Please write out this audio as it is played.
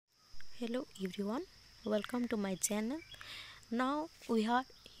Hello everyone, welcome to my channel. Now we are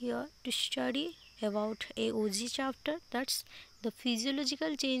here to study about a OG chapter, that's the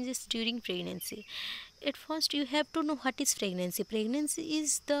physiological changes during pregnancy. At first you have to know what is pregnancy. Pregnancy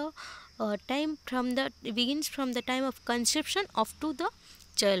is the time from the begins from the time of conception up to the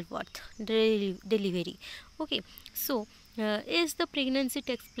childbirth, delivery. Okay, so as the pregnancy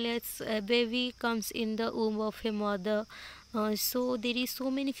takes place, a baby comes in the womb of a mother. So there is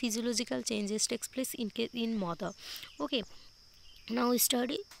so many physiological changes takes place in mother. Okay, now we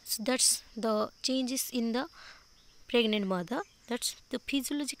study, so that's the changes in the pregnant mother, that's the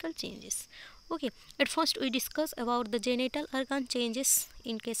physiological changes. Okay, at first we discuss about the genital organ changes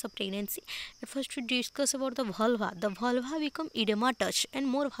in case of pregnancy. At first we discuss about the vulva become edematous and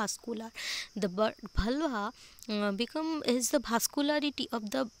more vascular. The vulva become, as the vascularity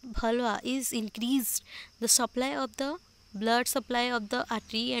of the vulva is increased, the supply of the blood supply of the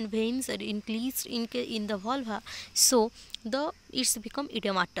artery and veins are increased in the vulva, so the it's become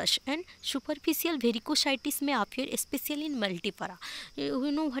edematous, and superficial varicositis may appear especially in multipara. You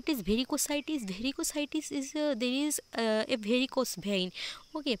know what is varicositis? Varicositis is there is a varicose vein.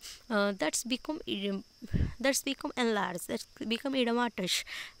 Okay, that's become enlarged, that's become edematous.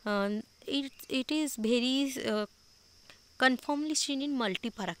 It is very conformly seen in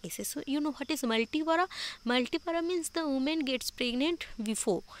multipara cases. So you know what is multipara? Multipara means the woman gets pregnant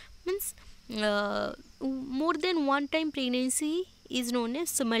before, means more than one time pregnancy is known as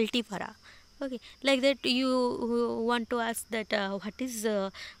multipara. Okay, like that you want to ask that what is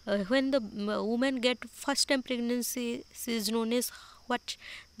when the woman get first time pregnancy is known as what?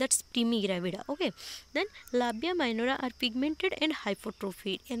 That's primigravida. Okay, then labia minora are pigmented and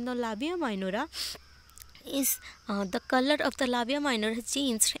hypertrophied, and the labia minora is the color of the labia minor has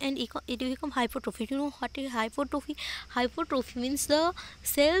changed and it become hypertrophy. You know what is hypertrophy? Hypertrophy means the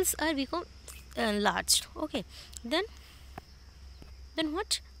cells are become enlarged. Okay, then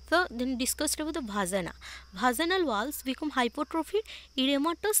what? So then discussed about the vagina. Vaginal walls become hypertrophied,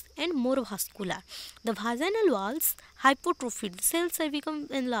 edematous and more vascular. The vaginal walls hypertrophied, the cells are become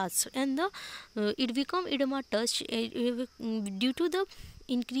enlarged, and the it become edematous due to the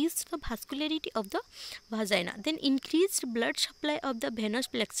increased the vascularity of the vagina. Then increased blood supply of the venous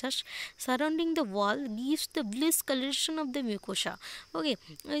plexus surrounding the wall gives the bluish coloration of the mucosa. Okay,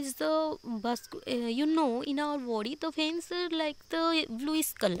 is the you know, in our body the veins are like the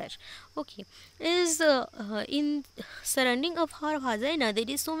bluish color. Okay, is in surrounding of our vagina there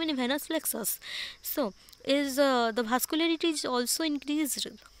is so many venous plexus, so is the vascularity is also increased,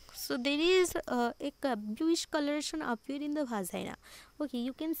 so there is a bluish coloration appear in the vagina. Okay,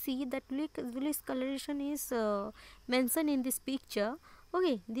 you can see that bluish coloration is mentioned in this picture.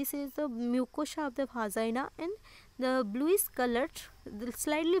 Okay, this is the mucosa of the vagina, and the bluish color, the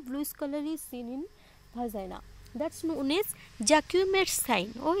slightly bluish color is seen in vagina. That's known as Jacquemet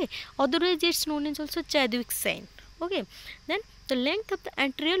sign. Okay, otherwise it's known as also Chadwick sign. Okay, then the length of the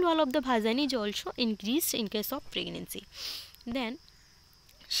anterior wall of the vagina is also increased in case of pregnancy. Then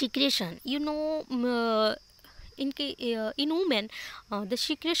secretion, you know, in women the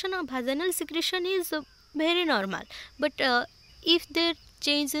secretion of vaginal secretion is very normal, but if they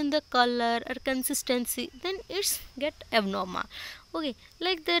change in the color or consistency, then it's get abnormal. Okay,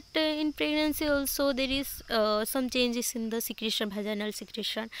 like that in pregnancy also there is some changes in the secretion, vaginal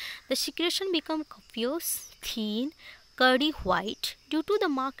secretion. The secretion become copious, thin, curdy white due to the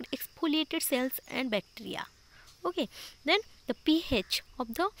marked exfoliated cells and bacteria. Okay, then the pH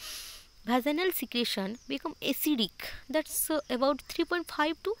of the vaginal secretion become acidic, that's about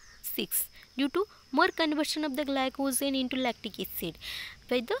 3.5 to 6 due to more conversion of the glycogen into lactic acid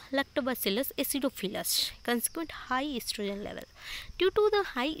by the lactobacillus acidophilus, consequent high estrogen level. Due to the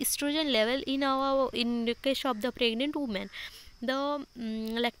high estrogen level in the case of the pregnant woman, the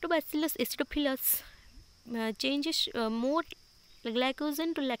lactobacillus acidophilus changes more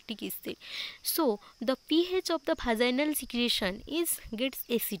glycogen to lactic acid, so the pH of the vaginal secretion gets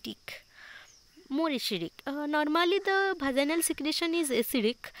acidic, more acidic. Normally the vaginal secretion is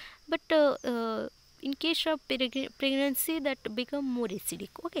acidic, but in case of pregnancy that become more acidic.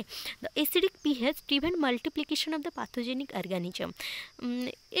 Okay, the acidic pH prevent multiplication of the pathogenic organism.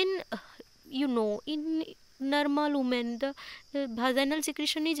 In you know, in normal women the vaginal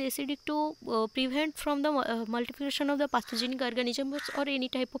secretion is acidic to prevent from the multiplication of the pathogenic organisms or any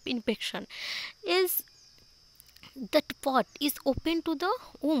type of infection. Is that part is open to the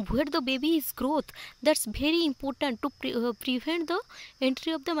womb where the baby is growth, that's very important to prevent the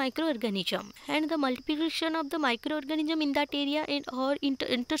entry of the microorganism and the multiplication of the microorganism in that area, and or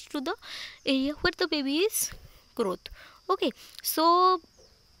enters to the area where the baby is growth. Okay, so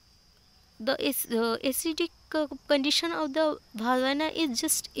the acidic condition of the vagina is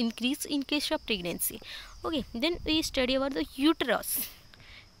just increased in case of pregnancy. Okay, then we study about the uterus.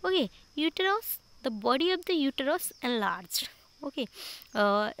 Okay, uterus, the body of the uterus enlarged. Okay,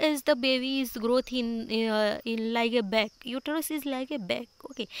 as the baby is growth in like a bag, uterus is like a bag.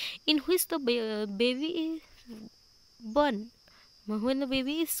 Okay, in which the baby is born. When the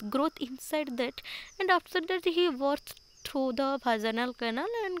baby is growth inside that, and after that he birth through the vaginal canal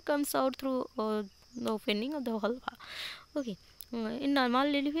and comes out through the opening of the vulva. Okay, in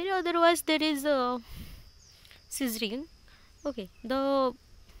normal delivery, otherwise there is cesarean. Okay, the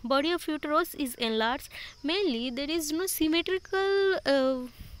body of uterus is enlarged. Mainly, there is no symmetrical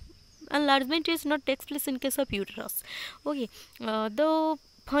enlargement is not takes place in case of uterus. Okay, the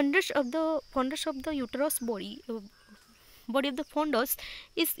fundus of the uterus body of the fundus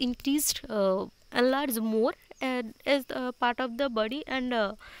is increased, enlarged more, as part of the body, and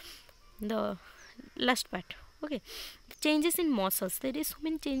the last part. Okay, changes in muscles. There is so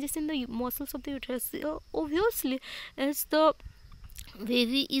many changes in the muscles of the uterus. Obviously, as the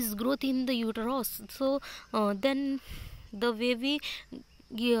baby is growth in the uterus, so then the baby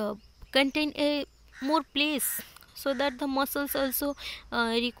contain a more place, so that the muscles also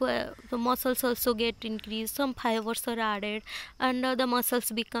require, the muscles also get increased, some fibers are added, and the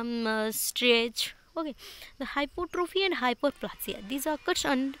muscles become stretched. Okay, the hypertrophy and hyperplasia, these occurs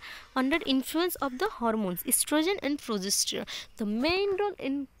under influence of the hormones estrogen and progesterone. The main role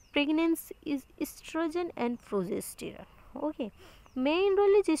in pregnancy is estrogen and progesterone. Okay, main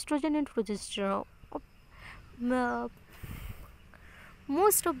role is estrogen and progesterone. Uh,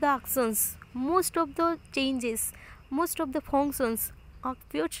 most of the actions, most of the changes, most of the functions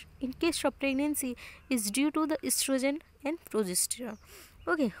occurred in case of pregnancy is due to the estrogen and progesterone.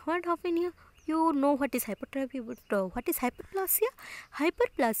 Okay, what happened here? You know what is hypertrophy, but what is hyperplasia?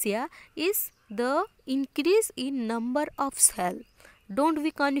 Hyperplasia is the increase in number of cells. Don't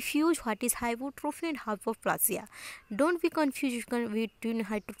be confused what is hypertrophy and hyperplasia. Don't be confused between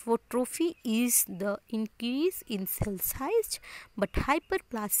hypertrophy is the increase in cell size, but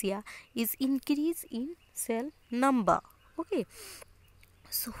hyperplasia is increase in cell number. Okay.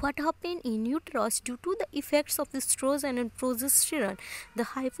 So what happened in uterus due to the effects of estrogen and progesterone, the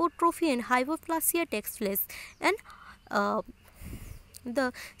hypertrophy and hyperplasia takes place, and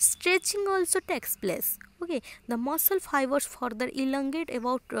the stretching also takes place. Okay, the muscle fibers further elongate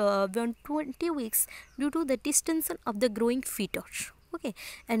about 20 weeks due to the distension of the growing fetus. Okay,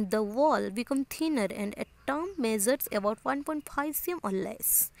 and the wall become thinner and at term measures about 1.5 cm or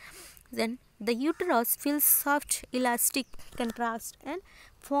less. Then the uterus feels soft, elastic, contrast, and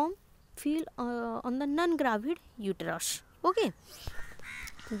feel on the non-gravid uterus. Okay.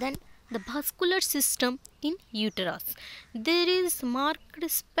 Then the vascular system in uterus. There is marked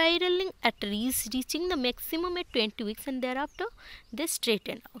spiraling arteries reaching the maximum at 20 weeks, and thereafter they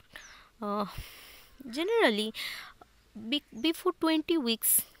straighten out. Generally, before 20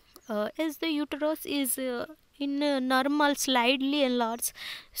 weeks, as the uterus is in normal slightly enlarged,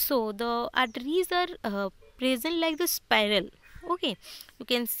 so the arteries are present like the spiral. Okay, you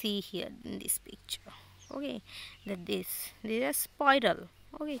can see here in this picture. Okay, that this is a spiral.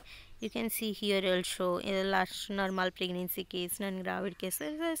 Okay, you can see here also in the last normal pregnancy case, non-gravid case,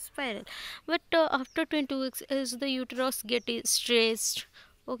 there is a spiral. But after 20 weeks, as the uterus get stressed,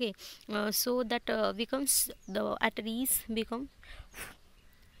 okay, so that becomes, the arteries become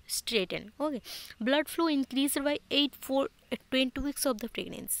straighten. Okay, blood flow increased by 8-4 at 20 weeks of the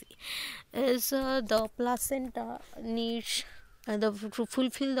pregnancy, as the placenta needs to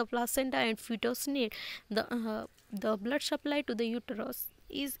fulfill the placenta and fetus need, the blood supply to the uterus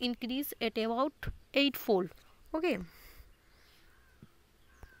is increased at about 8-fold. Okay,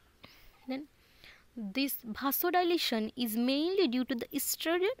 then this vasodilation is mainly due to the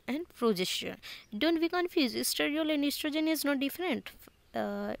estrogen and progesterone. Don't be confused, estrogen and estrogen is not different.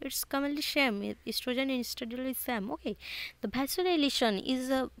 It's commonly same. Estrogen and estradiol is same. Okay, the vasodilation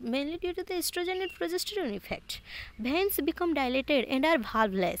is mainly due to the estrogen and progesterone effect. Veins become dilated and are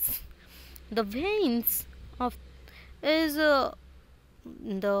valveless. The veins of is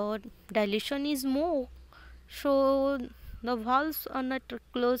the dilation is more, so the valves are not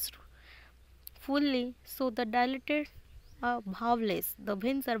closed fully, so the dilated are valveless, the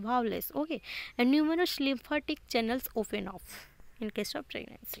veins are valveless. Okay, and numerous lymphatic channels open off in case of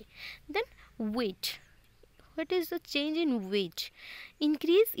pregnancy. Then weight. What is the change in weight?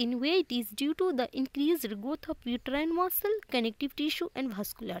 Increase in weight is due to the increased growth of uterine muscle, connective tissue, and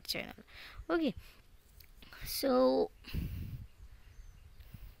vascular channel. Okay, so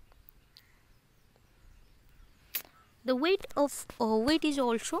the weight is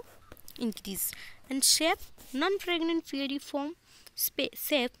also increase. And shape, non-pregnant fairy-form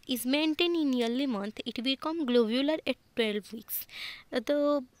shape is maintained in early month. It become globular at 12 weeks.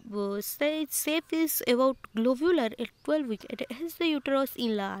 The shape is about globular at 12 weeks. As the uterus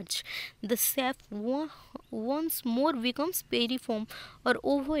enlarge, the shape once more becomes periform or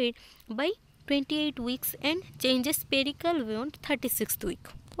ovoid by 28 weeks and changes spherical beyond 36th week.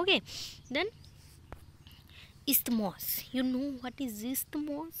 Okay, then isthmus. You know what is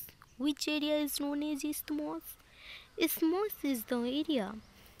isthmus? Which area is known as isthmus? Isthmus is the area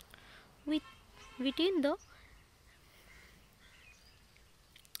within the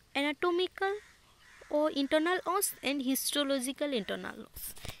anatomical or internal os and histological internal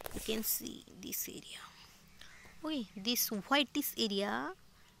os. You can see this area. Okay, this whitish area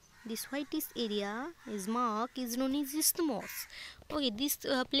is marked is known as isthmus. Okay, this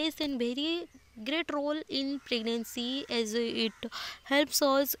plays a very great role in pregnancy as it helps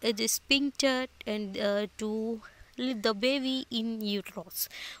us as a sphincter and to leave the baby in uterus.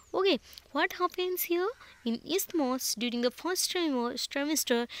 Okay, what happens here in isthmus during the first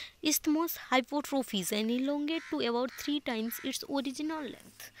trimester? Isthmus hypertrophies and elongate to about 3 times its original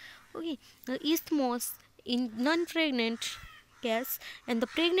length. Okay, the isthmus in non-pregnant case and the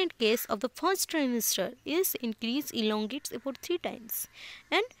pregnant case of the first trimester is increased elongates about 3 times,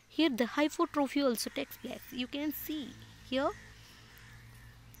 and here the hypertrophy also takes place. You can see here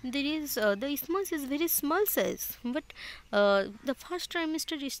there is the isthmus is very small size, but the first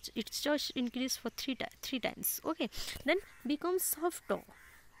trimester it's just increased for 3 times. Okay, then becomes softer.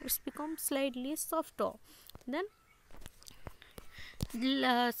 It's become slightly softer. Then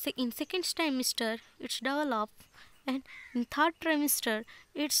in second trimester it's developed, and in third trimester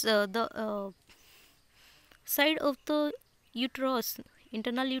it's the side of the uterus,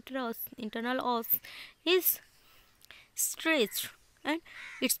 internal os is stretched and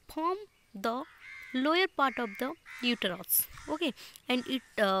it's form the lower part of the uterus. Okay, and it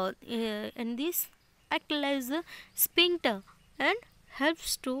and this act as a sphincter and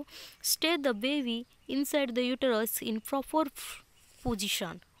helps to stay the baby inside the uterus in proper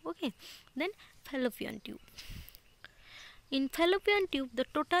position. Okay, then fallopian tube. In fallopian tube, the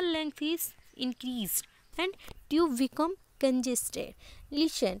total length is increased and tube become congested.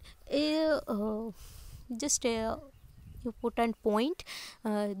 Listen, just a important point.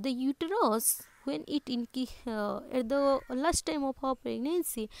 The uterus, when it at the last time of our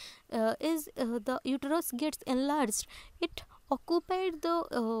pregnancy, the uterus gets enlarged, it occupied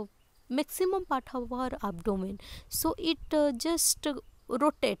the maximum part of our abdomen, so it just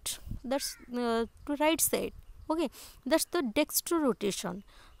rotate. That's to right side. Okay, that's the dextro rotation.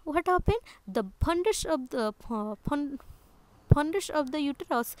 What happened? The fundus of the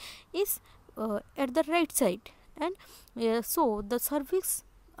uterus is at the right side, and so the cervix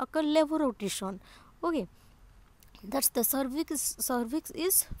occur levo rotation. Okay, that's the cervix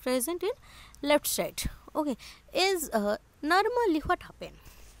is present in left side. Okay, is normally what happened?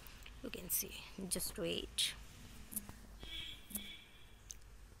 You can see. Just wait.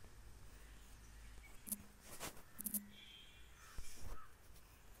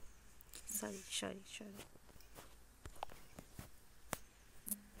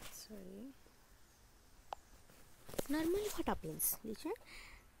 Sorry. Normally what happens? Listen,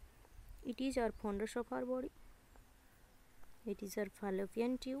 it is our fundus of our body. It is our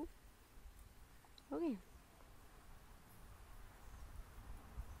fallopian tube. Okay,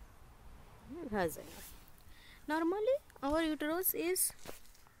 vagina. Normally our uterus is,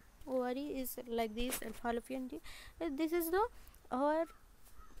 ovary is like this, and fallopian tube. This is the our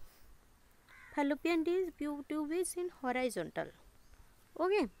fallopian tube is in horizontal.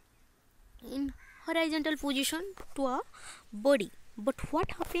 Okay, in horizontal position to our body. But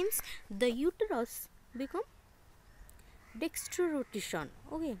what happens? The uterus become dextro rotation.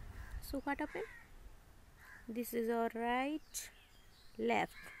 Okay, so what happened? This is our right,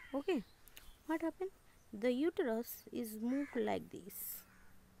 left. Okay, what happened? The uterus is moved like this.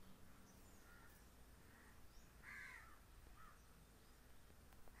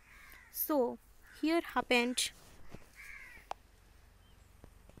 So here happened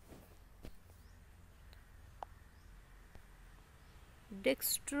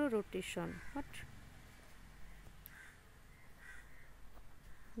dextro rotation. What?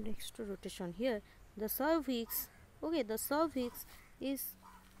 Dextro rotation. Here the cervix. Okay, the cervix is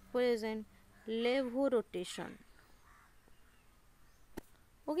present levo rotation.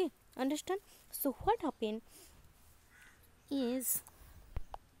 Okay, understand? So what happened is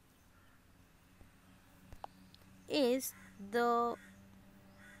the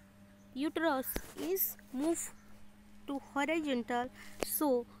uterus is moved to horizontal,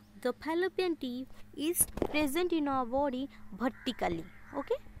 so the fallopian tube is present in our body vertically.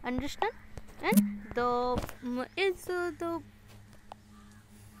 Okay, understand? And the is the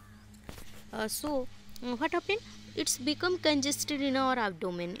so what happened? It's become congested in our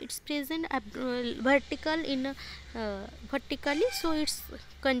abdomen. It's present vertical in vertically, so it's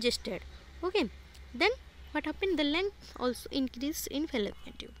congested. Okay, then what happened? The length also increased in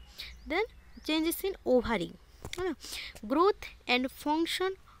fallopian tube. Then changes in ovary. Growth and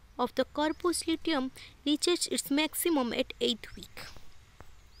function of the corpus luteum reaches its maximum at 8th week.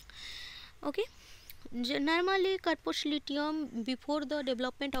 Okay. Normally, corpus luteum before the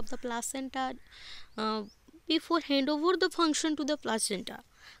development of the placenta, before handover the function to the placenta,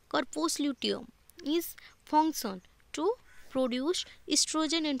 corpus luteum is function to produce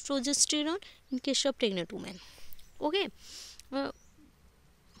estrogen and progesterone in case of pregnant women. Okay,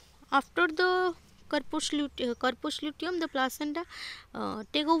 after the corpus luteum, the placenta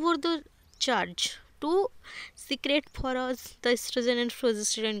take over the charge to secrete for us the estrogen and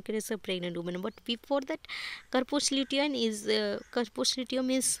progesterone in case of pregnant women. But before that, corpus luteum is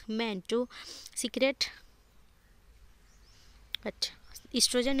meant to secrete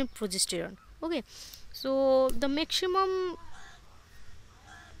estrogen and progesterone. Okay, so the maximum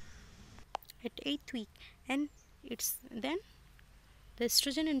at 8th week, and it's then the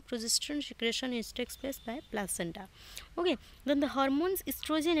estrogen and progesterone secretion takes place by placenta. Okay, then the hormones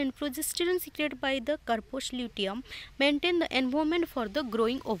estrogen and progesterone secreted by the corpus luteum maintain the environment for the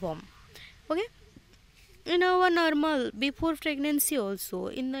growing ovum. Okay, in our normal before pregnancy also,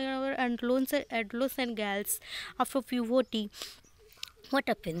 in our adolescent girls after puberty, what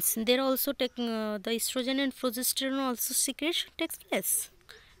happens? They're also taking the estrogen and progesterone also secretion takes place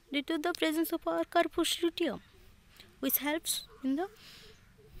due to the presence of our corpus luteum, which helps in the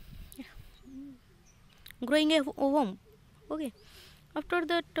growing ovum. Okay, after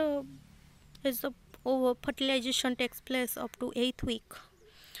that, as the fertilization takes place up to 8th week,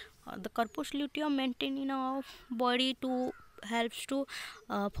 the corpus luteum maintained in our body to helps to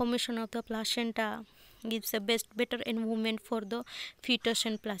formation of the placenta, gives a better environment for the fetus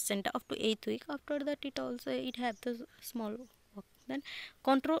and placenta up to 8th week. After that, it have the small work. Then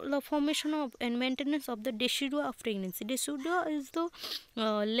control the formation of and maintenance of the decidua of pregnancy. Decidua is the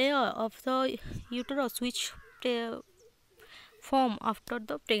layer of the uterus which form after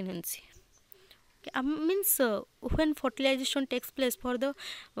the pregnancy. Means when fertilization takes place for the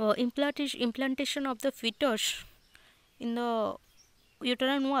implantation of the fetus in the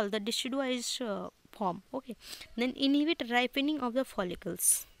uterine wall, the decidua is formed. Okay, then inhibit ripening of the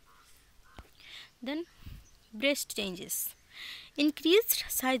follicles. Then breast changes. Increased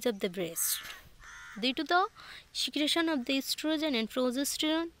size of the breast due to the secretion of the estrogen and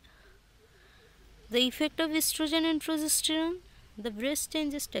progesterone. The effect of estrogen and progesterone, the breast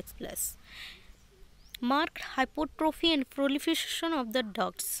changes takes place. Marked hypertrophy and proliferation of the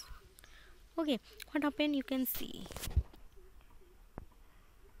ducts. Okay, what happened? You can see.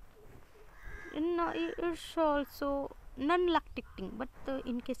 It's also non-lactating, but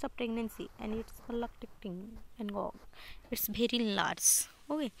in case of pregnancy, and it's lactating and go, it's very large.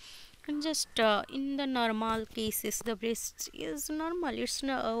 Okay, and just in the normal cases, the breast is normal. It's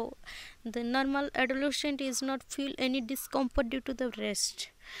the normal adolescent is not feel any discomfort due to the breast,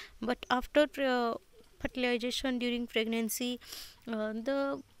 but after fertilization during pregnancy,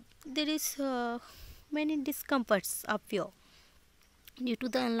 there is many discomforts appear due to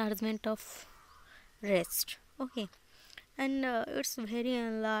the enlargement of breast. Okay, and it's very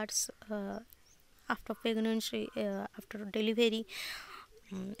enlarged after pregnancy, after delivery,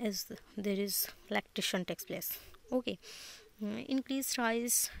 as there is lactation takes place. Okay, increased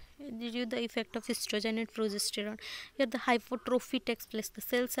rise due to the effect of estrogen and progesterone. Here the hypertrophy takes place. The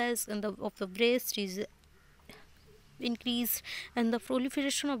cell size of the breast is increased, and the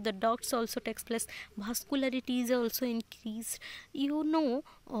proliferation of the ducts also takes place. Vascularity is also increased. In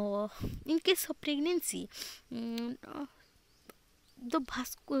case of pregnancy, the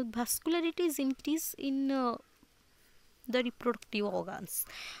vascularity is increased in the reproductive organs.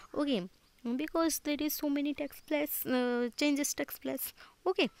 Okay, because there is so many changes takes place.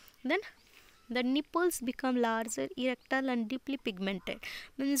 Okay, then the nipples become larger, erectile and deeply pigmented.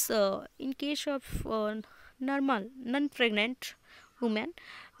 Means in case of normal non-pregnant woman,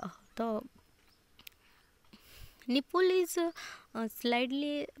 the nipple is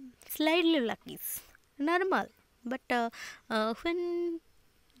slightly blackish, normal, but when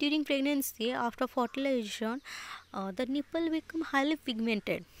during pregnancy after fertilization, the nipple become highly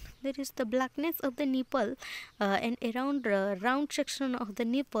pigmented. there is the blackness of the nipple and around round section of the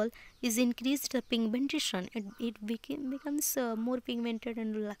nipple is increased the pigmentation. It becomes more pigmented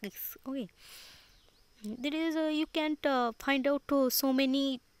and lax. Okay, there is you can't find out so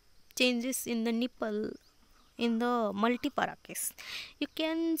many changes in the nipple in the multipara case. You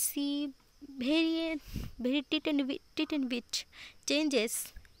can see very tit and bit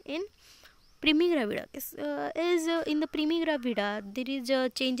changes in primigravida case. Is in the primigravida there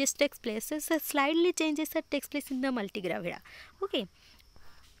is changes takes place. Slightly changes that takes place in the multigravida. Okay,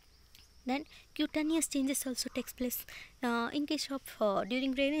 then cutaneous changes also takes place in case of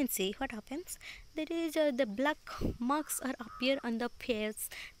during pregnancy. What happens, there is the black marks are appear on the face,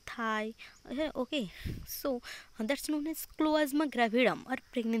 thigh. Okay, so that's known as cloasma gravidum or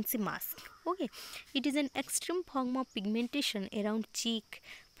pregnancy mask. Okay, it is an extreme form of pigmentation around cheek,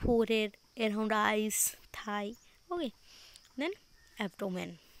 forehead, around eyes, thigh. Okay, then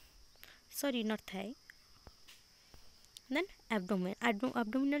abdomen, sorry, not thigh, then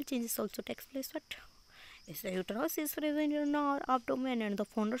abdominal changes also takes place. What is the uterus is present in our abdomen, and the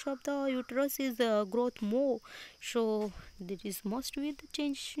fundus of the uterus is growth more, so there is must be the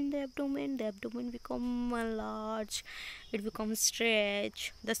change in the abdomen. The abdomen become large, it becomes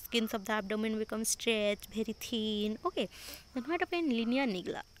stretch, the skins of the abdomen become stretch, very thin. Okay, then what happened, linea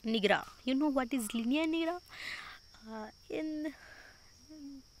nigra. You know what is linea nigra? In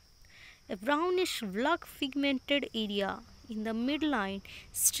a brownish black pigmented area in the midline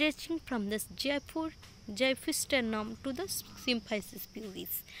stretching from the xiphoesternum to the symphysis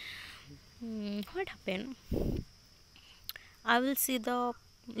pubis. What happened? I will see the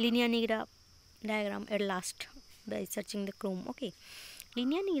linea nigra diagram at last by searching the Chrome. Okay,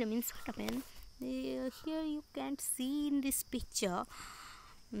 linea nigra means what happened? Here you can't see in this picture.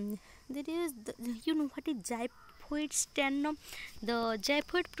 There is you know what is xiphoid sternum? The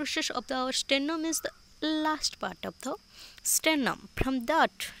xiphoid process of the sternum is the last part of the sternum. From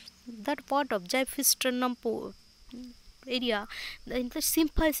that part of xiphoesternum area, in the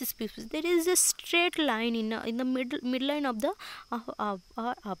symphysis pubis, there is a straight line in the midline of the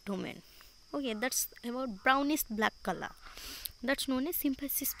abdomen. Okay, that's about brownish black color. That's known as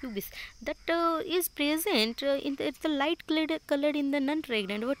symphysis pubis. That is present in the light color in the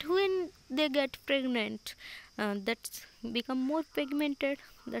non-pregnant, but when they get pregnant, that's become more pigmented.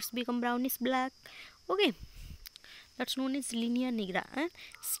 That's become brownish black. Okay, that's known as linea nigra. And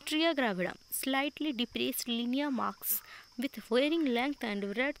stria gravidum, slightly depressed linea marks with varying length and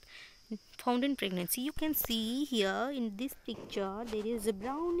breadth found in pregnancy. You can see here in this picture there is a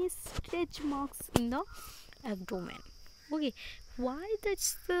brownish stretch marks in the abdomen. Okay, why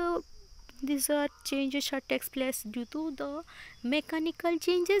that's these are changes are takes place due to the mechanical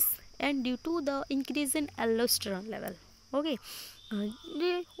changes and due to the increase in aldosterone level. Okay,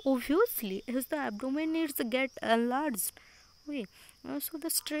 obviously as the abdomen needs to get enlarged. Okay, so the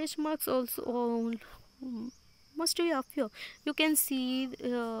stretch marks also must be appear. You can see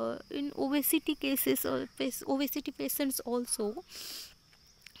in obesity cases or obesity patients also.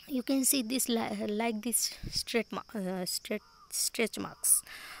 You can see this like this stretch marks.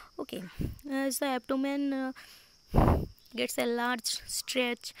 Okay, as the abdomen gets a large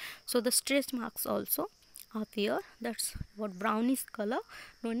stretch, so the stretch marks also appear. That's what brownish color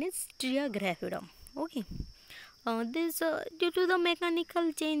known as stria gravidum. Okay, this due to the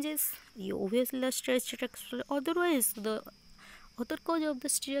mechanical changes, you obviously the stretch. Otherwise, the other cause of the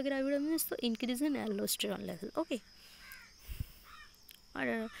stria gravidum is the increase in aldosterone level. Okay.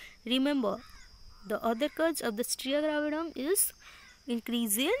 Remember, the other cause of the stria gravidum is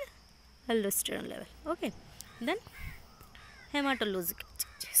increase in aldosterone level. Okay, then hematological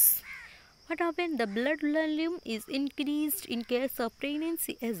changes. What happened? The blood volume is increased in case of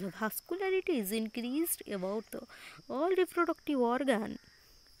pregnancy as vascularity is increased about all reproductive organ.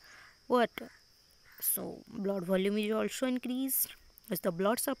 What? So blood volume is also increased as the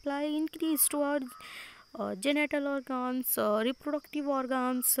blood supply increased towards genital organs, reproductive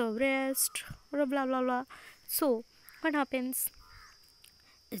organs, breast, blah blah blah. So what happens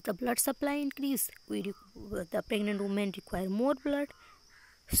is the blood supply increase. The pregnant women require more blood,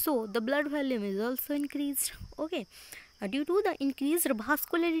 so the blood volume is also increased. Okay, due to the increased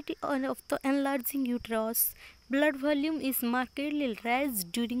vascularity of the enlarging uterus, blood volume is markedly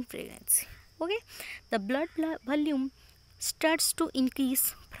raised during pregnancy. Okay, the blood volume starts to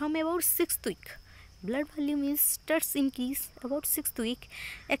increase from about 6th week. Blood volume starts increase about 6th week,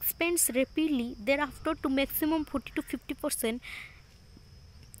 expands rapidly thereafter to maximum 40 to 50%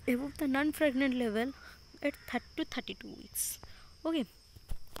 above the non-pregnant level at 30 to 32 weeks. Okay,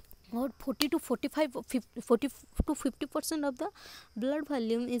 or 40 to 45 or 50, 40 to 50% of the blood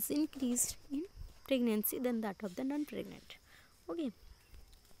volume is increased in pregnancy than that of the non-pregnant. Okay,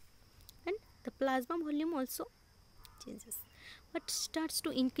 and the plasma volume also changes, but starts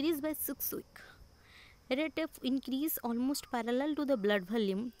to increase by 6 weeks. Rate of increase almost parallel to the blood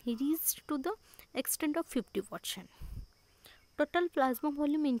volume reached to the extent of 50%. Total plasma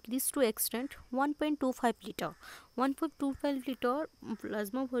volume increased to extent 1.25 liter. 1.25 liter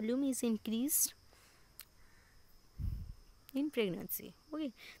plasma volume is increased in pregnancy.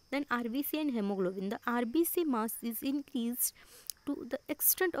 Okay, then RBC and hemoglobin. The RBC mass is increased to the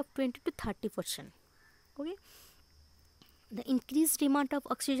extent of 20 to 30%. Okay, the increased amount of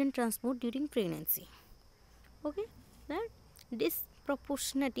oxygen transport during pregnancy. Okay, then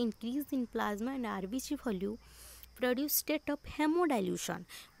disproportionate increase in plasma and RBC volume produce state of hemodilution.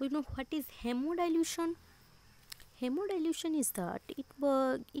 We know what is hemodilution. Hemodilution is that it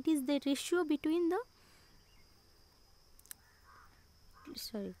is the ratio between the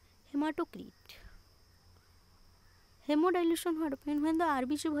hematocrit. Hemodilution what happens when the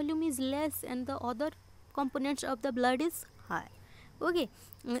RBC volume is less and the other components of the blood is high. Okay,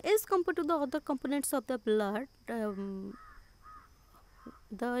 as compared to the other components of the blood, the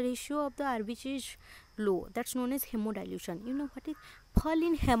ratio of the RBC is low. That's known as hemodilution. You know what is fall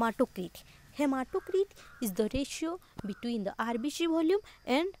in hematocrit. Hematocrit is the ratio between the RBC volume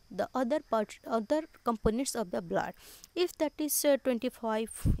and the other components of the blood. If that is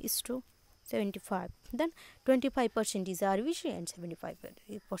 25:75, then 25% is RBC and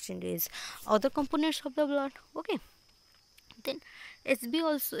 75% is other components of the blood. Okay, then SB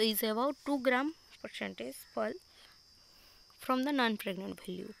also is about 2 gram percentage fall from the non-pregnant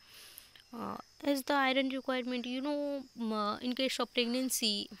value. As the iron requirement, in case of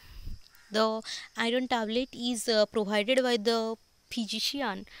pregnancy, the iron tablet is provided by the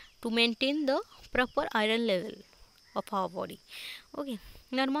physician to maintain the proper iron level of our body. Okay,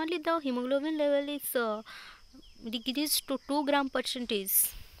 normally the hemoglobin level is decreased to 2 gram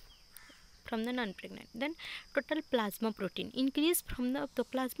percentage from the non-pregnant. Then total plasma protein increase from the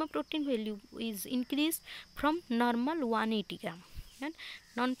plasma protein value is increased from normal 180 gram and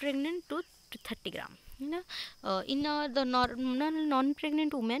non-pregnant to 30 gram. The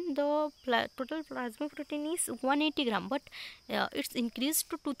non-pregnant woman, the total plasma protein is 180 gram, but it's increased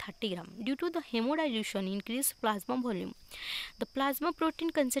to 230 gram due to the hemodilution, increased plasma volume. The plasma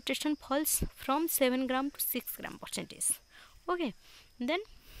protein concentration falls from 7 gram to 6 gram percentage. Okay, then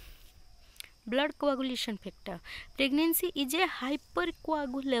blood coagulation factor. Pregnancy is a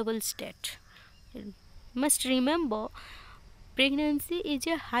hypercoagulable state. You must remember, pregnancy is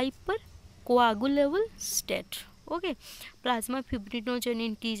a hypercoagulable state. Okay, plasma fibrinogen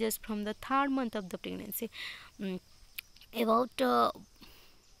increases from the 3rd month of the pregnancy.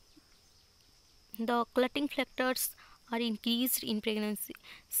 The clotting factors are increased in pregnancy.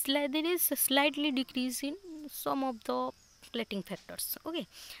 There is a slightly decrease in some of the clotting factors. Okay,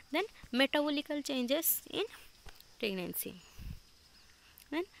 then metabolical changes in pregnancy.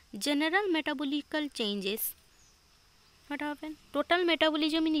 Then general metabolical changes. What happened? Total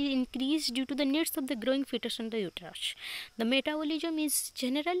metabolism is increased due to the needs of the growing fetus and the uterus. The metabolism is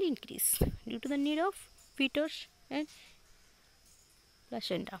generally increased due to the need of fetus and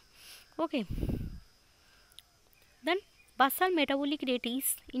placenta. Okay. Then basal metabolic rate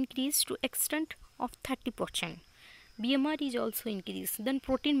is increased to extent of 30%. BMR is also increased. Then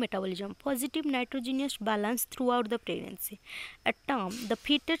protein metabolism, positive nitrogenous balance throughout the pregnancy. At term, the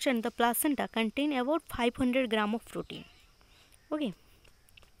fetus and the placenta contain about 500 gram of protein. Okay,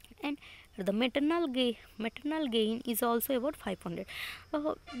 and the maternal gain is also about 500.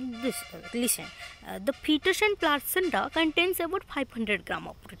 The fetus and placenta contains about 500 gram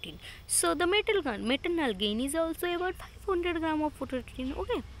of protein. So the maternal gain is also about 500 gram of protein.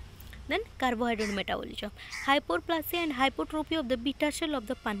 Okay. Then carbohydrate metabolism, hyperplasia and hypertrophy of the beta cell of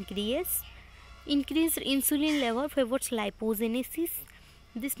the pancreas, increased insulin level favors lipogenesis.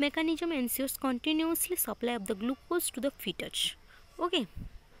 This mechanism ensures continuously supply of the glucose to the fetus. Okay,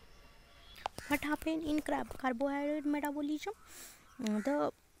 what happened in carbohydrate metabolism?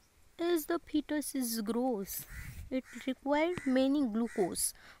 As the fetus grows, it required many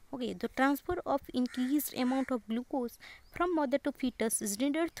glucose. Okay, the transfer of increased amount of glucose from mother to fetus is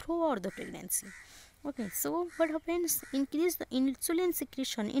needed throughout the pregnancy. Okay, so what happens? Increase the insulin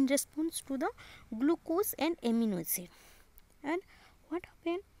secretion in response to the glucose and amino acid. And what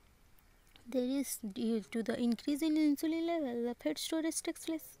happened? There is, due to the increase in insulin level, the fat storage takes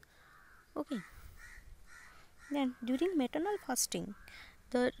less. Okay. Then during maternal fasting,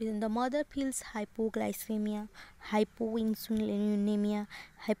 the mother feels hypoglycemia, hypoinsulinemia,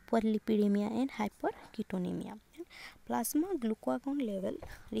 hyperlipidemia, and hyperketonemia. And plasma glucagon level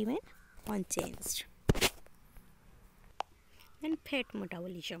remain unchanged. And fat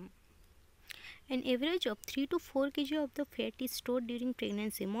metabolism. An average of 3 to 4 kg of the fat is stored during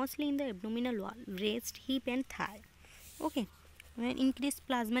pregnancy, mostly in the abdominal wall, breast, hip, and thigh. Okay. When increased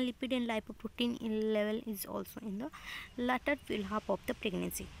plasma lipid and lipoprotein level is also in the latter half of the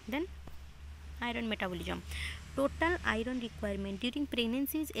pregnancy. Then iron metabolism. Total iron requirement during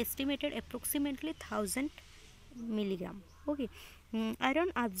pregnancy is estimated approximately 1000 milligram. Okay.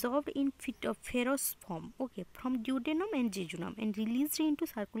 Iron absorbed in ferrous form, okay, from duodenum and jejunum and released into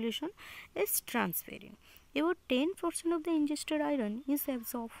circulation is transferrin. About 10% of the ingested iron is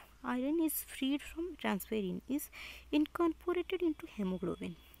absorbed. Iron is freed from transferrin, is incorporated into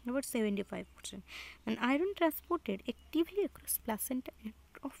hemoglobin, about 75%, and iron transported actively across placenta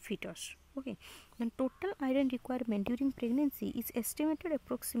of fetus. Okay, the total iron requirement during pregnancy is estimated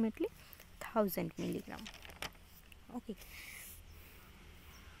approximately 1000 milligram. Okay,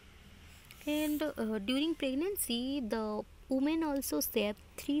 and during pregnancy the women also save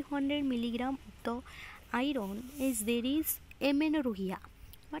 300 milligram of the iron as there is amenorrhea.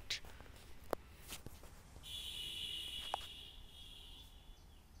 What?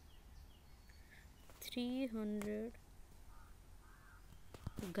 300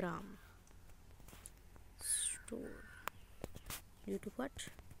 gram store due to what?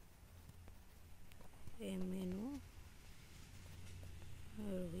 Amenorrhea.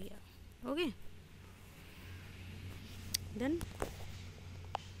 Okay, then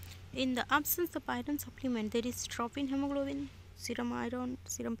in the absence of iron supplement there is drop in hemoglobin, serum iron,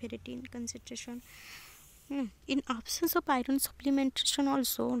 serum ferritin concentration. In absence of iron supplementation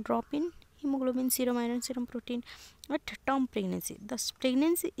also drop in hemoglobin, serum iron, serum protein at term pregnancy. Thus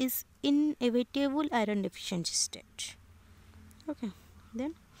pregnancy is inevitable iron deficiency state. Okay,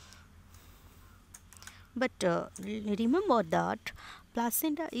 then but remember that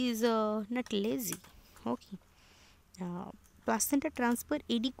placenta is not lazy. Okay, placenta transfer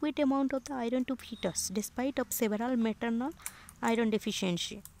adequate amount of the iron to fetus despite of several maternal iron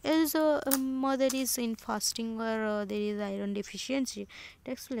deficiency. As a mother is in fasting or there is iron deficiency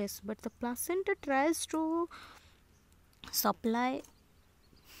takes place, but the placenta tries to supply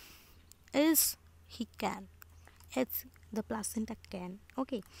as he can, as the placenta can.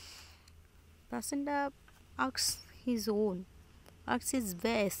 Okay, placenta asks his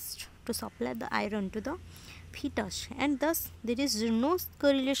best to supply the iron to the fetus, and thus there is no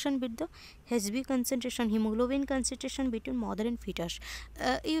correlation with the Hb concentration, hemoglobin concentration between mother and fetus.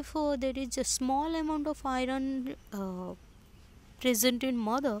 If there is a small amount of iron present in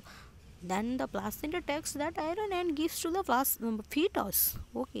mother, then the placenta takes that iron and gives to the fetus.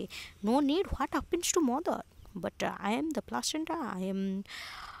 Okay, no need what happens to mother, but I am the placenta,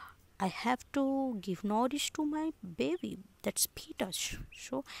 I have to give nourish to my baby, that's fetus.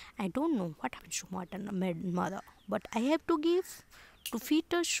 So I don't know what happens to mother, but I have to give to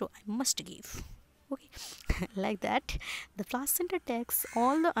fetus, so I must give. Okay, like that the placenta takes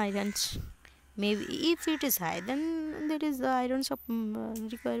all the irons. Maybe if it is high, then there is the iron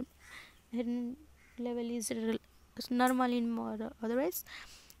require level is normal in mother. Otherwise,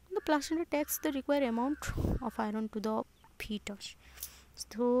 the placenta takes the required amount of iron to the fetus.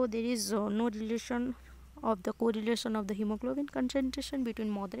 So there is no relation of the correlation of the hemoglobin concentration between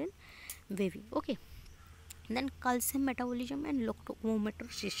mother and baby. Okay, then calcium metabolism and locomotor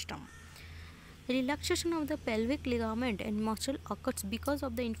system. Relaxation of the pelvic ligament and muscle occurs because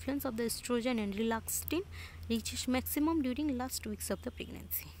of the influence of the estrogen, and relaxin reaches maximum during last weeks of the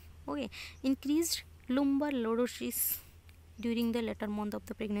pregnancy. Okay, increased lumbar lordosis during the later month of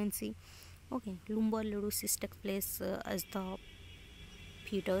the pregnancy. Okay, lumbar lordosis takes place as the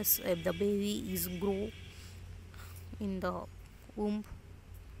fetus, if the baby is grow in the womb.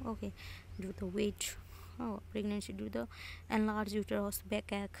 Okay, due to the weight, pregnancy, due to the enlarged uterus,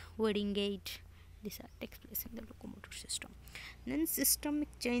 backache, wedding gait, these are takes place in the locomotor system. Then systemic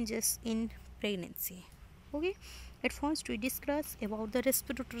changes in pregnancy. Okay, at first we discuss about the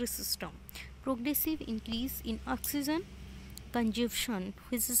respiratory system. Progressive increase in oxygen consumption,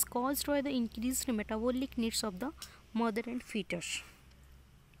 which is caused by the increased metabolic needs of the mother and fetus.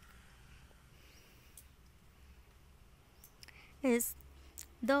 Is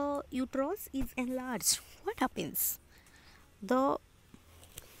the uterus is enlarged, what happens? The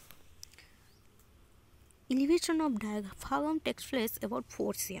elevation of diaphragm takes place about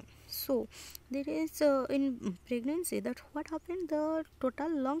 4 cm. So there is in pregnancy that what happened, the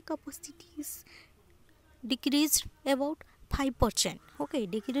total lung capacity is decreased about 5%. Okay,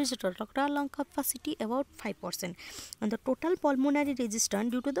 decreased total lung capacity about 5%, and the total pulmonary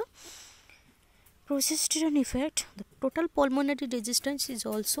resistance due to the progesterone effect, the total pulmonary resistance is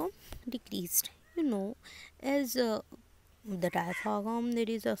also decreased. As the diaphragm, there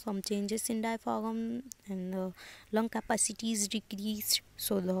is some changes in diaphragm, and the lung capacity is decreased,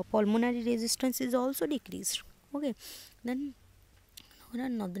 so the pulmonary resistance is also decreased. Okay, then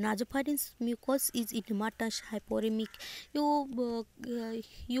the nasopharynx mucus is edematous, hyporemic.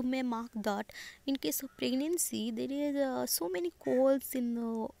 You may mark that in case of pregnancy there is so many colds in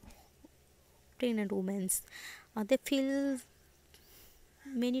the pregnant women. They feel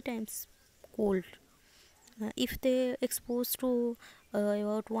many times cold if they exposed to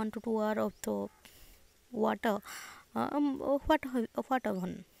about 1 to 2 hours of the water. Water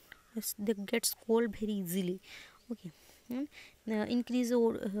one, yes, they gets cold very easily. Okay, increase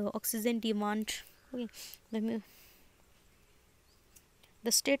oxygen demand. Okay,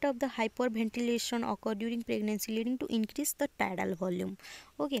 the state of the hyperventilation occur during pregnancy, leading to increase the tidal volume.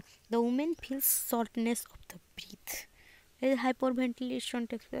 Okay, the woman feels shortness of the breath. As hyperventilation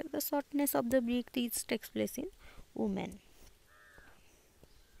takes place, the shortness of the breath takes place in women.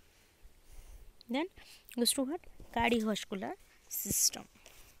 Then goes to what? Cardiovascular system.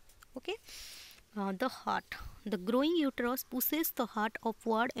 Okay, the heart. The growing uterus pushes the heart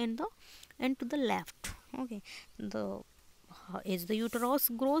upward and to the left. Okay, as the uterus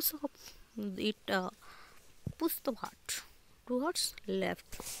grows up, it pushes the heart towards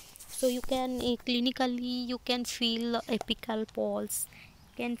left. So you can clinically you can feel the apical pulse,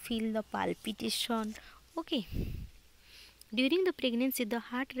 you can feel the palpitation. Okay, during the pregnancy, the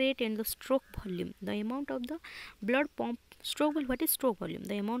heart rate and the stroke volume, the amount of the blood pumped, what is stroke volume?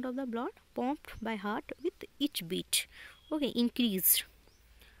 The amount of the blood pumped by heart with each beat, okay, increased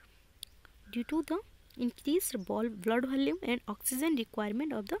due to the increased blood volume and oxygen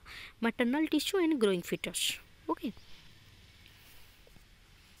requirement of the maternal tissue and growing fetus. Okay,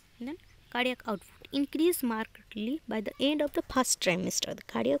 then cardiac output increased markedly by the end of the first trimester. The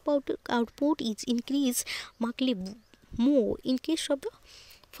cardiac output is increased markedly more in case of the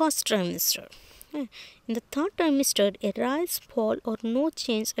first trimester. In the third trimester, a rise, fall, or no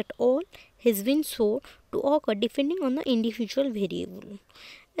change at all has been shown to occur depending on the individual variable.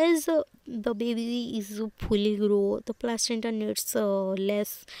 As the baby is fully grown, the placenta needs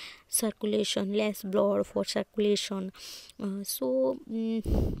less circulation, less blood for circulation.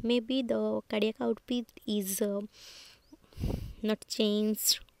 Maybe the cardiac output is not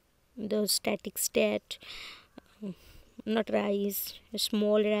changed, the static state, not rise, a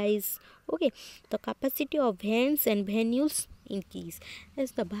small rise. Okay, the capacity of veins and venules increase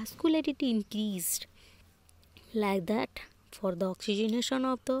as the vascularity increased, like that. For the oxygenation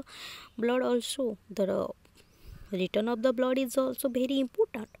of the blood also, the return of the blood is also very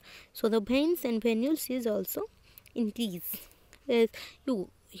important. So the veins and venules is also increase. As you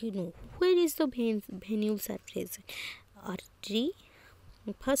know where is the venules are present. Artery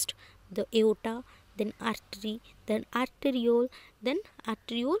first, the aorta, then artery, then arteriole, then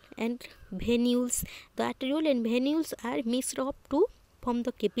arteriole and venules. The arteriole and venules are mixed up to form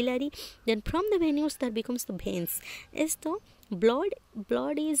the capillary. Then from the venules that becomes the veins. As the blood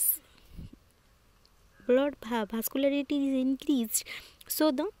vascularity is increased,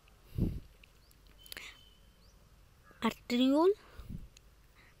 so the arteriole,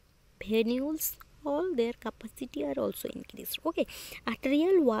 venules, all their capacity are also increased. Okay,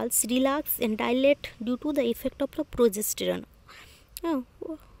 arterial walls relax and dilate due to the effect of the progesterone.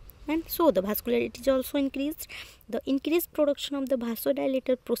 And so the vascularity is also increased. The increased production of the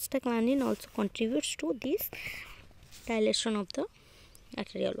vasodilator prostaglandin also contributes to this dilation of the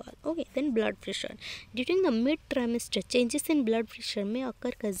arterial wall. Okay, then blood pressure. During the mid trimester, changes in blood pressure may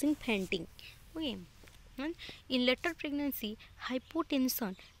occur causing fainting. Okay, and in later pregnancy,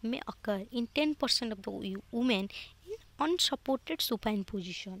 hypotension may occur in 10% of the women in unsupported supine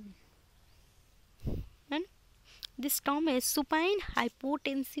position. And this term is supine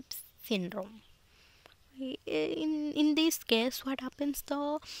hypotensive syndrome. In this case, what happens?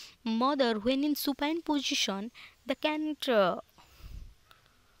 The mother, when in supine position, they can't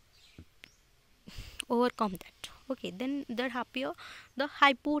overcome that. Okay, then there appear the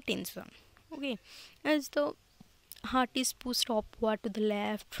hypotension. Okay, as the heart is pushed upward to the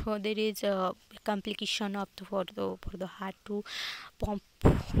left, there is a complication of for the heart to pump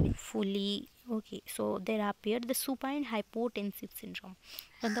fully. Okay, so there appear the supine hypotensive syndrome.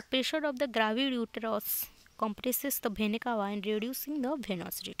 When the pressure of the gravid uterus compresses the vena cava and reducing the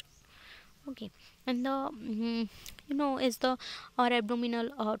venous return. Okay, and the as the our abdominal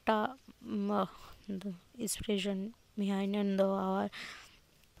aorta the is present behind, and the our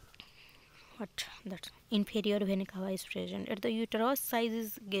what that inferior vena cava is present. At the uterus size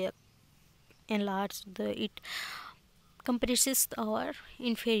is enlarged, it compresses our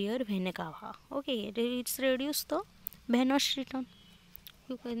inferior vena cava. Okay, it's reduced the venous return.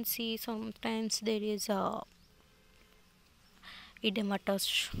 You can see sometimes there is a edematous.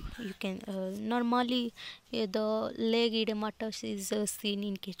 You can normally the leg edematous is seen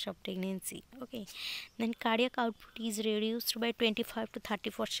in case of pregnancy. Okay, then cardiac output is reduced by 25 to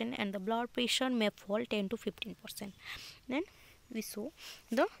 30%, and the blood pressure may fall 10 to 15%. Then we saw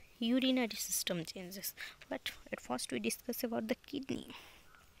the urinary system changes, but at first we discuss about the kidney.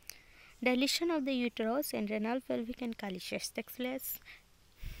 Dilation of the uterus and renal, pelvic and calyceus takes place,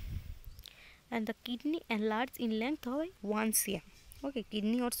 and the kidney enlarged in length by 1 cm. Okay,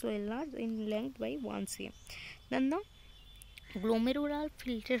 kidney also enlarged in length by 1 cm. Then the glomerular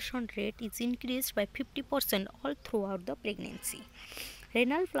filtration rate is increased by 50% all throughout the pregnancy.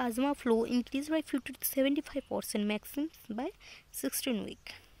 Renal plasma flow increased by 50 to 75%, maximum by 16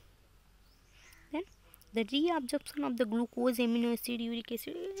 weeks. Then the reabsorption of the glucose, amino acid, uric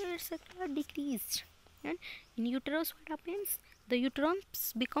acid, etc. decreased. And in uterus, what happens? The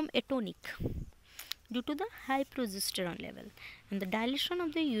uterus become atonic due to the high progesterone level, and the dilation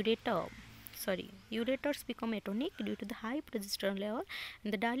of the ureters become atonic due to the high progesterone level,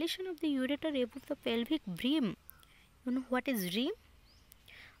 and the dilation of the ureter above the pelvic brim. You know what is brim?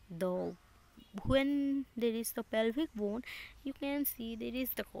 When there is the pelvic bone, you can see there is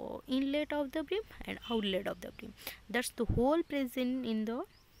the inlet of the brim and outlet of the brim. That's the hole present in the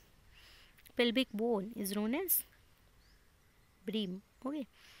pelvic bone is known as brim. Okay,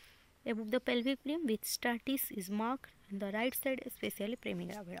 above the pelvic brim with stratus is marked on the right side, especially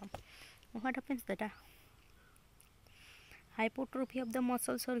premigravida. What happens that hypertrophy of the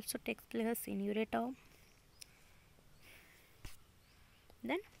muscles also takes place in ureter.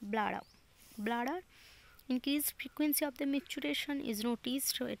 Then bladder increased frequency of the maturation is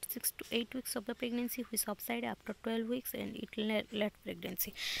noticed at 6 to 8 weeks of the pregnancy, which subside after 12 weeks, and it late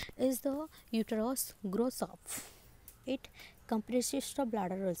pregnancy. As the uterus grows up, it compresses the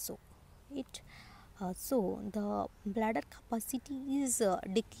bladder also. So the bladder capacity is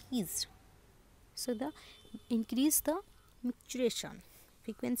decreased. So the increase the maturation,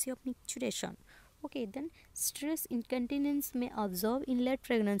 frequency of maturation. Okay, then stress incontinence may observe in late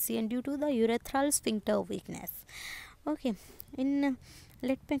pregnancy and due to the urethral sphincter weakness. Okay, in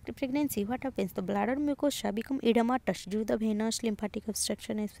late pregnancy, what happens? The bladder mucosa become edematous due to the venous lymphatic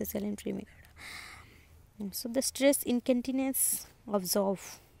obstruction, especially in premigravida. So the stress incontinence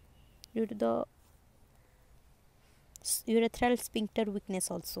observe due to the urethral sphincter weakness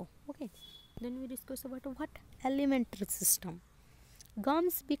also. Okay, then we discuss about what alimentary system.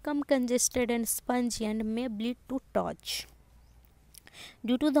 Gums become congested and spongy and may bleed to touch.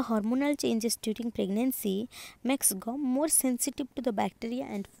 Due to the hormonal changes during pregnancy, makes gum more sensitive to the bacteria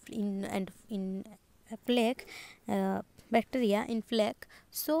and in plaque. Bacteria in plaque.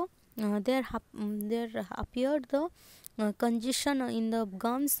 So there appeared the congestion in the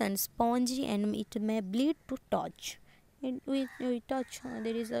gums and spongy, and it may bleed to touch. We touch,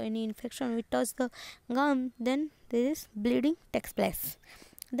 there is any infection, we touch the gum, then there is bleeding takes place.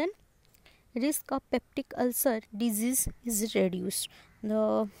 Then risk of peptic ulcer disease is reduced.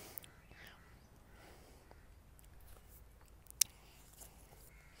 The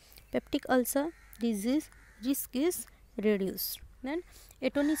peptic ulcer disease risk is reduced. Then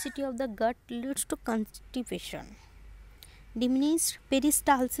atonicity of the gut leads to constipation. Diminished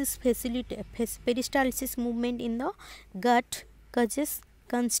peristalsis peristalsis movement in the gut causes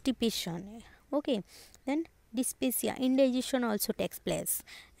constipation. Okay, then dyspepsia, indigestion also takes place,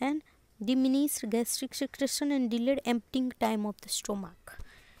 and diminished gastric secretion and delayed emptying time of the stomach.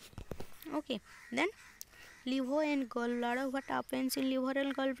 Okay, then liver and gallbladder. What happens in liver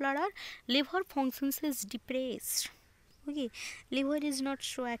and gallbladder? Liver functions is depressed. Okay, liver is not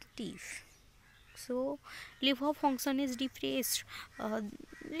so active. So liver function is depressed.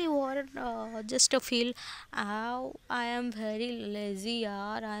 Liver just feel, I am very lazy,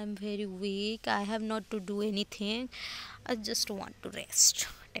 I am very weak, I have not to do anything, I just want to rest,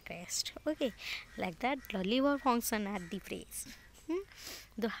 take rest. Okay, like that the liver function are depressed.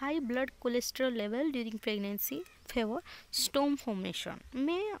 The high blood cholesterol level during pregnancy favor stone formation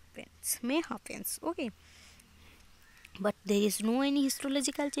may happens. Okay, but there is no any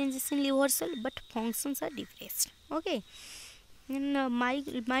histological changes in liver cell, but functions are depressed. Okay, and mild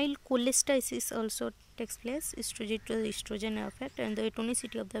cholestasis also takes place, estrogen effect, and the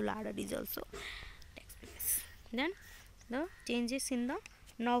tonicity of the bladder is also takes place. Then the changes in the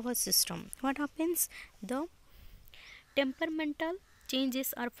nervous system. What happens? The Temperamental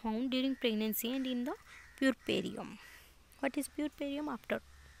changes are found during pregnancy and in the puerperium. What is puerperium? After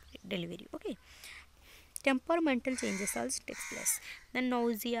delivery. Okay. Temperamental changes also takes place. Then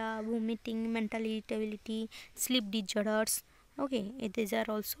nausea, vomiting, mental irritability, sleep disorders. Okay, these are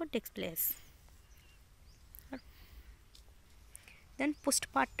also takes place. Then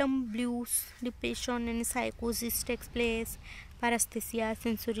postpartum blues, depression and psychosis takes place. Paresthesia,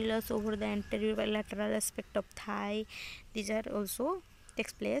 sensory loss over the anterior lateral aspect of thigh. These are also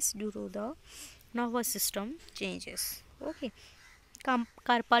takes place due to the nervous system changes. Okay.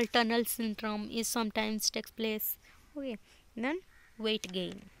 Carpal tunnel syndrome is sometimes takes place. Okay. Then weight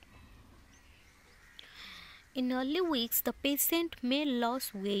gain. In early weeks, the patient may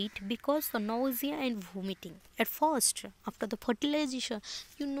lose weight because of nausea and vomiting. At first, after the fertilization,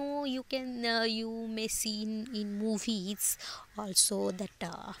 you may see in movies also that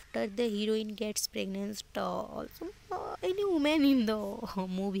after the heroine gets pregnant, also any woman in the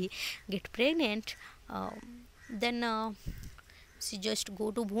movie get pregnant, then she just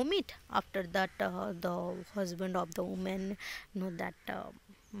go to vomit. After that, the husband of the woman know that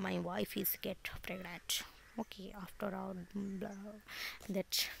my wife is get pregnant. Okay, after our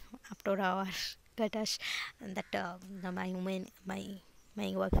that after our katash, that my woman my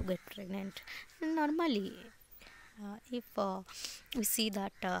wife get pregnant. Normally, if we see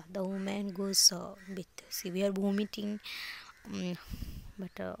that the woman goes with severe vomiting,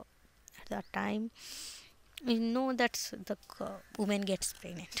 but at that time we know that the woman gets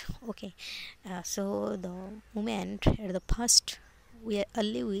pregnant. Okay, so the woman at the first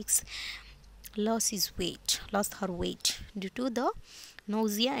early weeks lost her weight due to the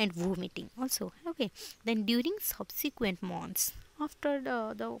nausea and vomiting also. Okay, then during subsequent months, after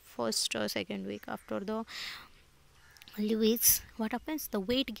the first or second week, after the early weeks, what happens, the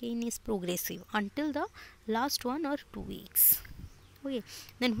weight gain is progressive until the last 1 or 2 weeks. Okay,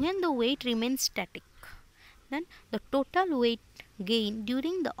 then when the weight remains static, then the total weight gain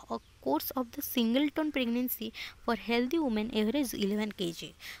during the course of the singleton pregnancy for healthy women average 11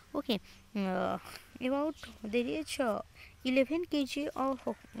 kg. Okay, about there is 11 kg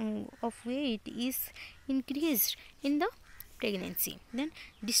of weight is increased in the pregnancy, then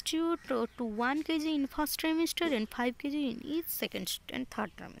distribute to 1 kg in first trimester and 5 kg in each second and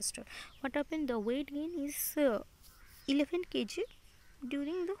third trimester. What happened, the weight gain is 11 kg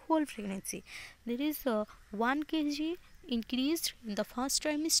during the whole pregnancy. There is 1 kg increased in the first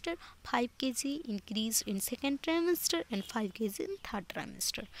trimester, 5 kg increased in second trimester and 5 kg in third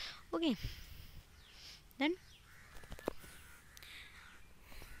trimester. Okay, then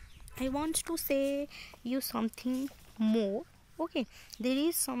I want to say you something more. Okay, there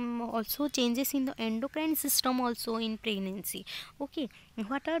is some also changes in the endocrine system also in pregnancy. Okay,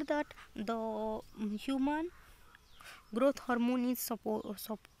 what are that? The human growth hormone is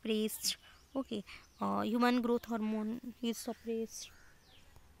suppressed. Okay, human growth hormone is suppressed.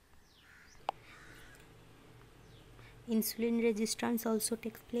 Insulin resistance also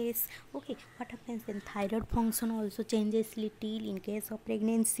takes place. Okay, what happens then, thyroid function also changes little in case of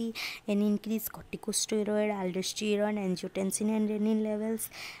pregnancy, and increase corticosteroid, aldosterone, angiotensin and renin levels,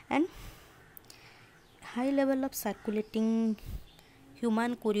 and high level of circulating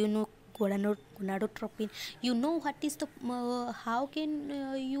human gonadotropin. You know what is the how can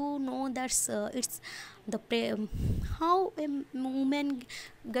you know that's it's the how a woman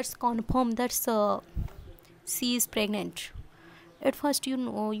gets confirmed that she is pregnant? At first,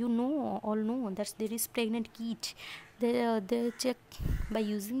 all know that there is pregnant kit. They check by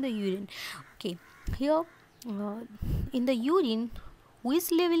using the urine. Okay, here in the urine,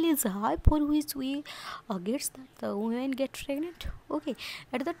 which level is high for which we gets that the women get pregnant. Okay,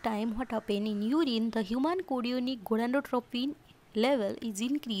 at the time what happen in urine, the human chorionic gonadotropin level is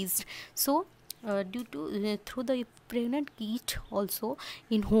increased. So due to through the pregnant kit also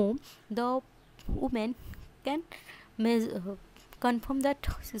in home, the woman can confirm that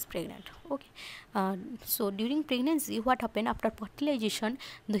she is pregnant. Okay, so during pregnancy, what happened, after fertilization,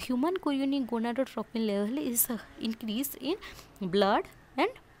 the human chorionic gonadotropin level is increased in blood and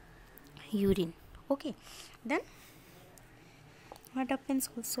urine. Okay, then what happens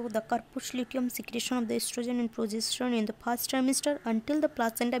also, the corpus luteum secretion of the estrogen and progesterone in the first trimester until the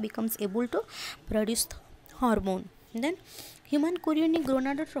placenta becomes able to produce the hormone. Then human chorionic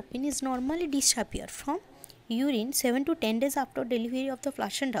gonadotropin is normally disappear from urine 7 to 10 days after delivery of the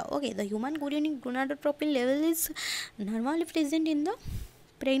placenta. Okay, the human chorionic gonadotropin level is normally present in the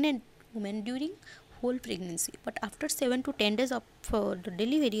pregnant woman during whole pregnancy, but after 7 to 10 days of the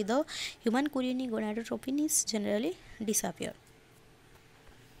delivery, the human chorionic gonadotropin is generally disappear.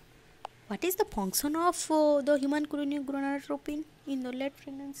 What is the function of the human chorionic gonadotropin in the late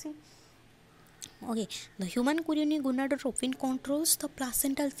pregnancy? Okay, the human chorionic gonadotropin controls the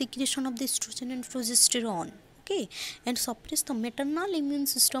placental secretion of the estrogen and progesterone. Okay, and suppress the maternal immune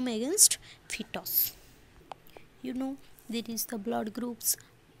system against fetus. You know, there is the blood groups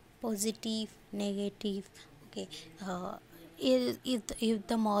positive, negative. Okay, if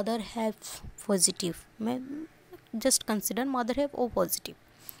the mother have positive, just consider mother have O positive.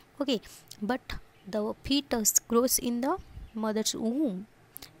 Okay, but the fetus grows in the mother's womb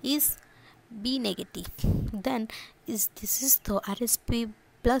is B negative, then this is the RSP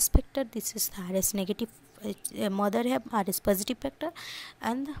plus factor, this is the RS negative. Mother have RS positive factor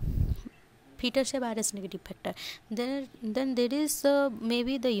and the fetus have RS negative factor. Then there is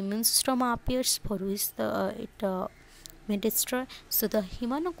maybe the immune system appears for which the it may destroy. So the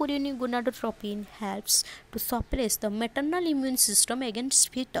hematochorionic gonadotropin helps to suppress the maternal immune system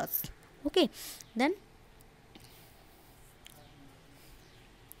against fetus. Okay, then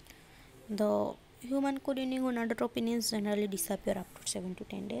the human chorionic gonadotropin is generally disappear after 7 to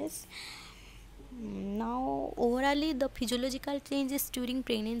 10 days. Now overall the physiological changes during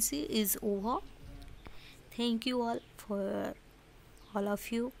pregnancy is over. Thank you all for all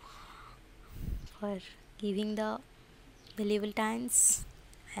of you for giving the valuable times,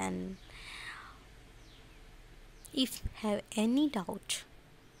 and if have any doubt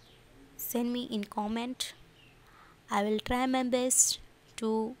send me in comment. I will try my best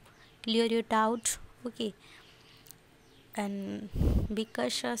to clear your doubt. Okay, and be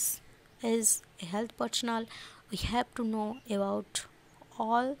cautious. As a health professional, we have to know about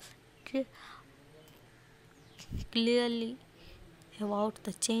all clearly about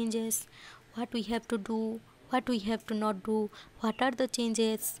the changes, what we have to do, what we have to not do, what are the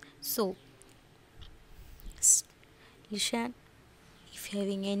changes. So listen, if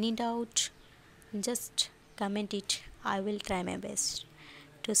having any doubt just comment it. I will try my best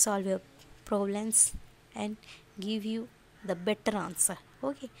to solve your problems and give you the better answer.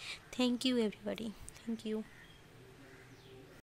 Okay, thank you everybody. Thank you.